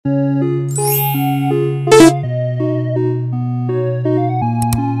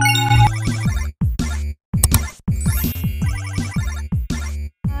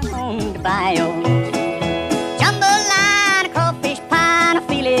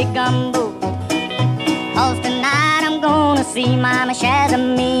big gumbo. 'Cause tonight I'm gonna see Mama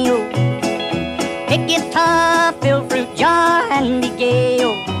𝕊𝕦𝕚𝕡. Pick guitar, fill fruit jar, and be gay,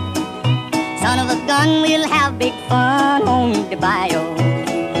 oh. Son of a gun, we'll have big fun on the bayou.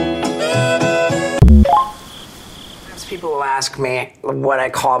 People will ask me what I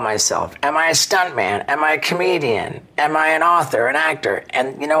call myself. Am I a stuntman? Am I a comedian? Am I an author, an actor?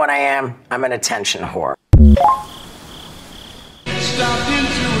 And you know what I am? I'm an attention whore. Stopped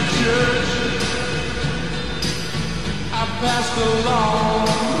into a church. I passed along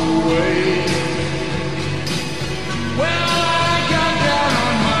the way. Well, I got down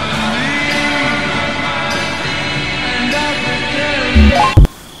on my knees and I began.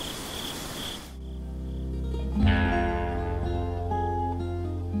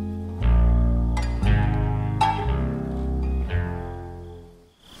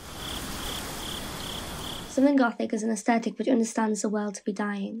 Southern Gothic is an aesthetic which understands the world to be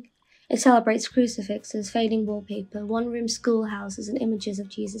dying. It celebrates crucifixes, fading wallpaper, one-room schoolhouses, and images of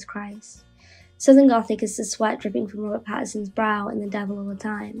Jesus Christ. Southern Gothic is the sweat dripping from Robert Pattinson's brow in The Devil All the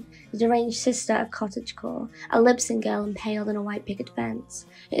Time, the deranged sister of cottagecore, a Libsyn girl impaled on a white picket fence.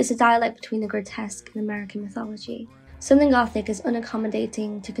 It is a dialect between the grotesque and American mythology. Southern Gothic is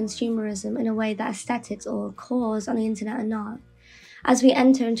unaccommodating to consumerism in a way that aesthetics or cores on the internet are not. As we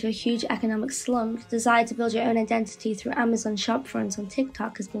enter into a huge economic slump, the desire to build your own identity through Amazon shopfronts on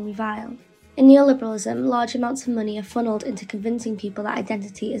TikTok has been reviled. In neoliberalism, large amounts of money are funneled into convincing people that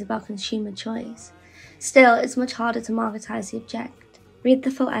identity is about consumer choice. Still, it's much harder to marketize the object. Read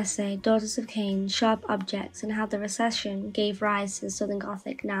the full essay, Daughters of Cain, Sharp Objects, and How the Recession Gave Rise to the Southern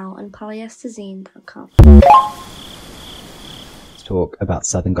Gothic now on polyesterzine.com. Let's talk about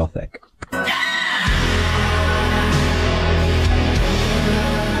Southern Gothic.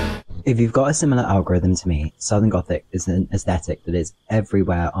 If you've got a similar algorithm to me, Southern Gothic is an aesthetic that is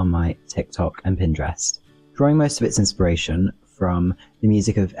everywhere on my TikTok and Pinterest, drawing most of its inspiration from the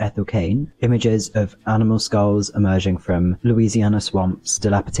music of Ethel Cain, images of animal skulls emerging from Louisiana swamps,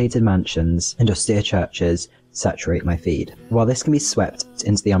 dilapidated mansions, and austere churches saturate my feed. While this can be swept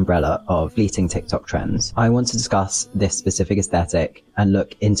into the umbrella of fleeting TikTok trends, I want to discuss this specific aesthetic and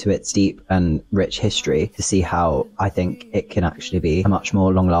look into its deep and rich history to see how I think it can actually be a much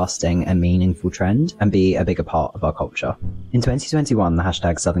more long-lasting and meaningful trend and be a bigger part of our culture. In 2021, the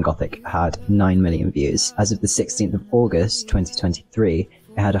hashtag Southern Gothic had 9 million views. As of the 16th of August 2023,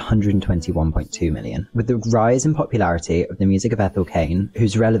 it had 121.2 million. With the rise in popularity of the music of Ethel Cain,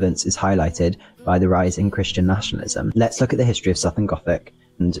 whose relevance is highlighted by the rise in Christian nationalism, let's look at the history of Southern Gothic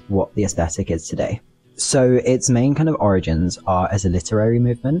and what the aesthetic is today. So its main kind of origins are as a literary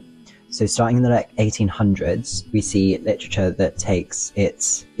movement. So starting in the 1800s, we see literature that takes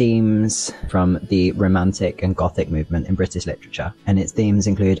its themes from the Romantic and Gothic movement in British literature. And its themes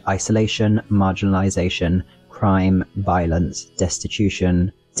include isolation, marginalization, crime, violence,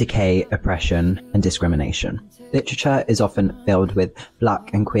 destitution, decay, oppression, and discrimination. Literature is often filled with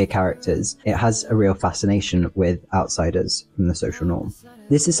black and queer characters. It has a real fascination with outsiders from the social norm.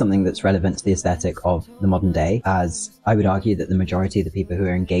 This is something that's relevant to the aesthetic of the modern day, as I would argue that the majority of the people who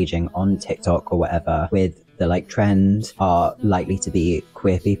are engaging on TikTok or whatever with the trend are likely to be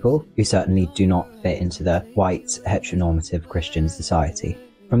queer people who certainly do not fit into the white heteronormative Christian society.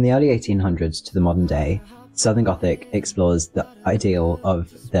 From the early 1800s to the modern day, Southern Gothic explores the ideal of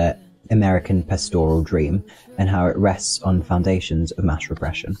the American pastoral dream and how it rests on foundations of mass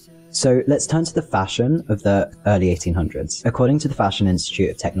repression. So let's turn to the fashion of the early 1800s. According to the Fashion Institute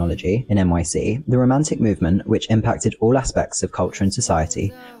of Technology in NYC, the Romantic movement, which impacted all aspects of culture and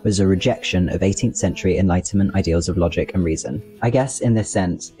society, was a rejection of 18th century Enlightenment ideals of logic and reason. I guess in this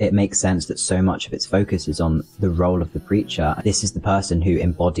sense, it makes sense that so much of its focus is on the role of the preacher. This is the person who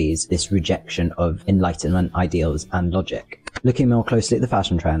embodies this rejection of Enlightenment ideals and logic. Looking more closely at the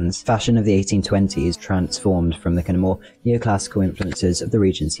fashion trends, fashion of the 1820s transformed from the kind of more neoclassical influences of the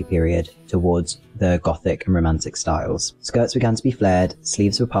Regency period towards the Gothic and Romantic styles. Skirts began to be flared,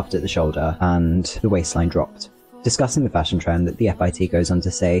 sleeves were puffed at the shoulder, and the waistline dropped. Discussing the fashion trend, the FIT goes on to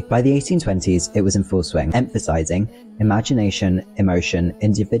say, by the 1820s, it was in full swing, emphasizing imagination, emotion,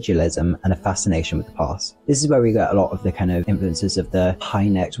 individualism, and a fascination with the past. This is where we get a lot of the kind of influences of the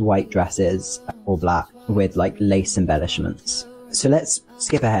high-necked white dresses, all black, with lace embellishments. So let's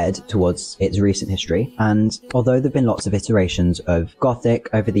skip ahead towards its recent history, and although there have been lots of iterations of Gothic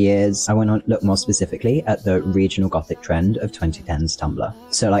over the years, I want to look more specifically at the regional Gothic trend of 2010s Tumblr.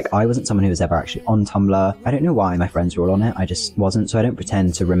 So like, I wasn't someone who was ever actually on Tumblr. I don't know why my friends were all on it, I just wasn't, so I don't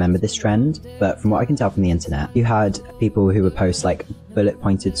pretend to remember this trend, but from what I can tell from the internet, you had people who would post like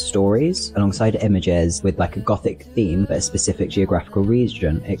bullet-pointed stories alongside images with like a Gothic theme, but a specific geographical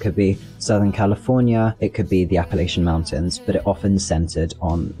region. It could be Southern California, it could be the Appalachian Mountains, but it often centered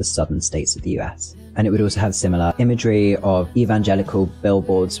on the southern states of the US. And it would also have similar imagery of evangelical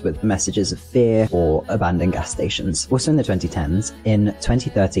billboards with messages of fear or abandoned gas stations. Also in the 2010s, in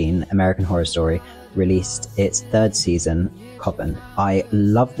 2013, American Horror Story released its third season, Coven. I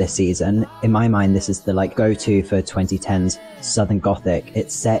love this season. In my mind, this is the like go-to for 2010s Southern Gothic.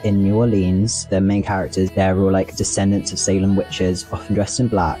 It's set in New Orleans. The main characters, they're all like descendants of Salem witches, often dressed in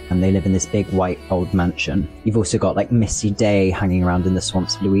black, and they live in this big white old mansion. You've also got like Misty Day hanging around in the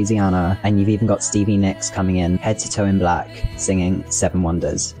swamps of Louisiana, and you've even got Stevie Nicks coming in head to toe in black, singing Seven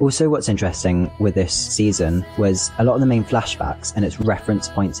Wonders. Also, what's interesting with this season was a lot of the main flashbacks and its reference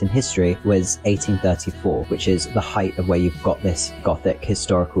points in history was 1834, which is the height of where you've got this Gothic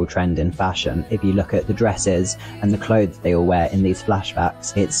historical trend in fashion. If you look at the dresses and the clothes they all wear in these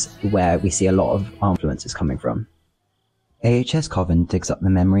flashbacks, it's where we see a lot of influences coming from. AHS Coven digs up the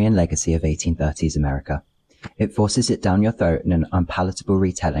memory and legacy of 1830s America. It forces it down your throat in an unpalatable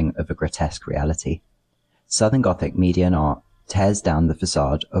retelling of a grotesque reality. Southern Gothic media and art tears down the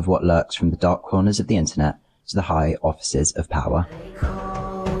facade of what lurks from the dark corners of the internet to the high offices of power.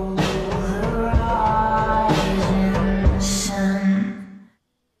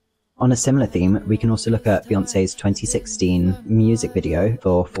 On a similar theme, we can also look at Beyoncé's 2016 music video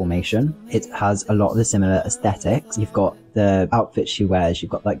for Formation. It has a lot of the similar aesthetics. You've got the outfits she wears, you've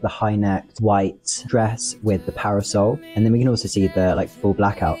got like the high-necked white dress with the parasol, and then we can also see the like full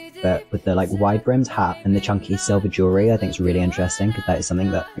black outfit with the like wide-brimmed hat and the chunky silver jewelry. I think it's really interesting because that is something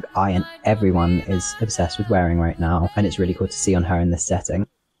that like, I and everyone is obsessed with wearing right now, and it's really cool to see on her in this setting.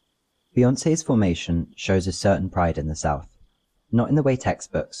 Beyoncé's Formation shows a certain pride in the South. Not in the way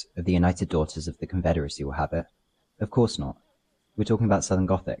textbooks of the United Daughters of the Confederacy will have it. Of course not. We're talking about Southern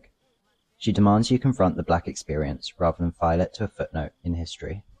Gothic. She demands you confront the black experience rather than file it to a footnote in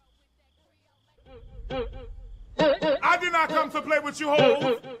history. I did not come to play with you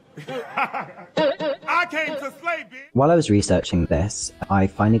hoes. I came to slay, bitch. While I was researching this, I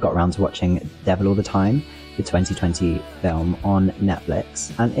finally got around to watching Devil All the Time, the 2020 film on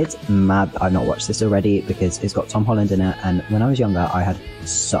Netflix, and it's mad that I've not watched this already because it's got Tom Holland in it, and when I was younger I had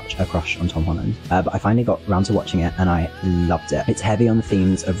such a crush on Tom Holland, but I finally got around to watching it and I loved it. It's heavy on the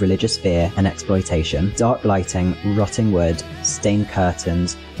themes of religious fear and exploitation. Dark lighting, rotting wood, stained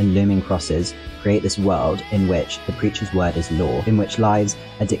curtains and looming crosses create this world in which the preacher's word is law, in which lives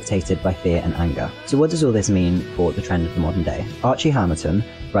are dictated by fear and anger. So what does all this mean for the trend of the modern day? Archie Hamilton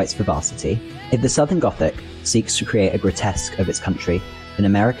writes for Varsity, "If the Southern Gothic seeks to create a grotesque of its country, then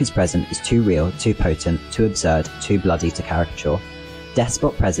America's present is too real, too potent, too absurd, too bloody to caricature.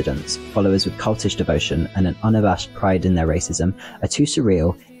 Despot presidents, followers with cultish devotion and an unabashed pride in their racism, are too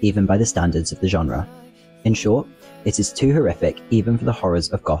surreal even by the standards of the genre. In short, it is too horrific even for the horrors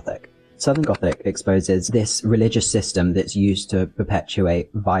of Gothic." Southern Gothic exposes this religious system that's used to perpetuate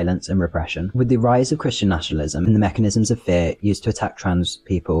violence and repression. With the rise of Christian nationalism and the mechanisms of fear used to attack trans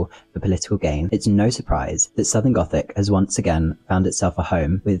people for political gain, it's no surprise that Southern Gothic has once again found itself a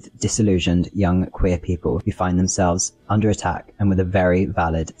home with disillusioned young queer people who find themselves under attack and with a very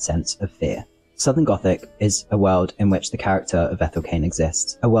valid sense of fear. Southern Gothic is a world in which the character of Ethel Cain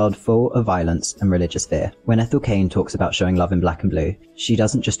exists, a world full of violence and religious fear. When Ethel Cain talks about showing love in black and blue, she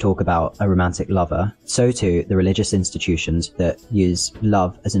doesn't just talk about a romantic lover, so too the religious institutions that use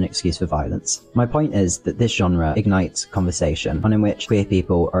love as an excuse for violence. My point is that this genre ignites conversation, one in which queer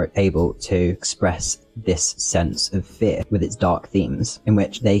people are able to express this sense of fear with its dark themes, in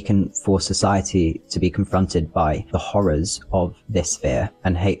which they can force society to be confronted by the horrors of this fear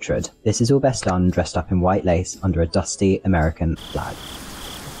and hatred. This is all best done dressed up in white lace under a dusty American flag.